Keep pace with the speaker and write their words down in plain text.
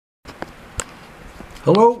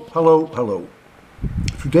Hello, hello, hello.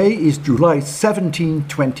 Today is July 17,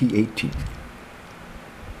 2018.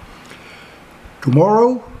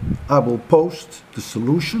 Tomorrow I will post the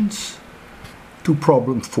solutions to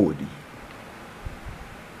problem 40.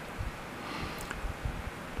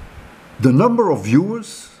 The number of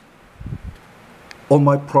viewers on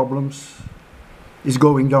my problems is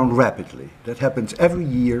going down rapidly. That happens every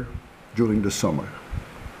year during the summer.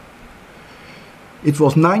 It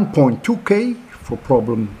was 9.2K for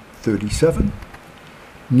problem 37,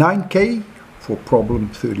 9K for problem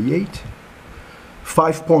 38,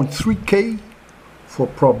 5.3K for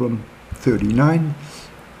problem 39,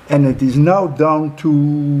 and it is now down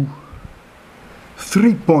to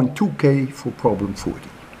 3.2K for problem 40.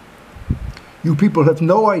 You people have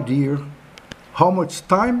no idea how much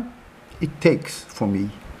time it takes for me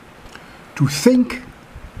to think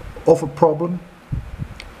of a problem,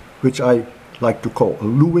 which I like to call a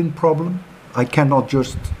Lewin problem. I cannot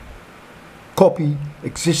just copy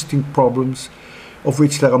existing problems, of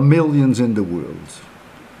which there are millions in the world.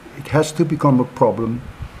 It has to become a problem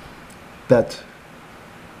that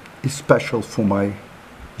is special for my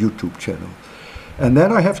YouTube channel. And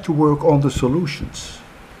then I have to work on the solutions.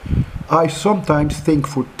 I sometimes think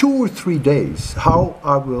for 2 or 3 days how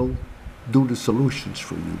I will do the solutions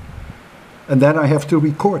for you. And then I have to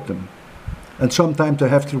record them. And sometimes I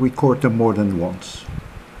have to record them more than once.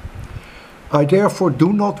 I therefore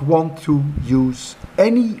do not want to use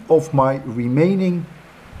any of my remaining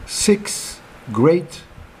 6 great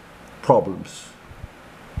problems.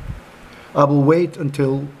 I will wait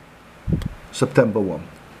until September 1.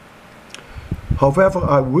 However,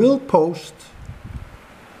 I will post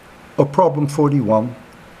a problem 41,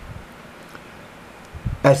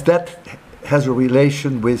 as that has a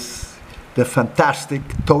relation with the fantastic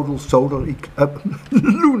total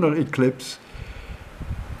lunar eclipse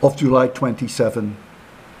of July 27,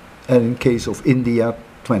 and in case of India,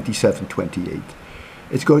 27-28.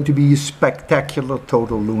 It's going to be a spectacular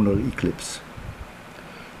total lunar eclipse.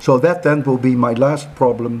 So that then will be my last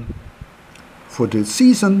problem for this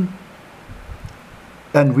season,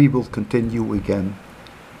 and we will continue again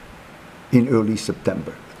in early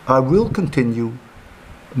September. I will continue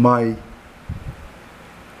my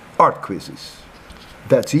art quizzes.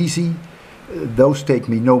 That's easy. Those take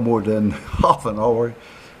me no more than half an hour,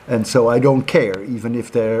 and so I don't care, even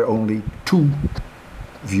if there are only 2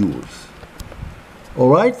 viewers. All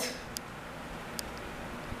right?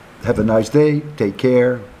 Have a nice day, take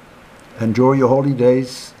care, enjoy your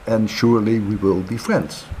holidays, and surely we will be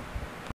friends.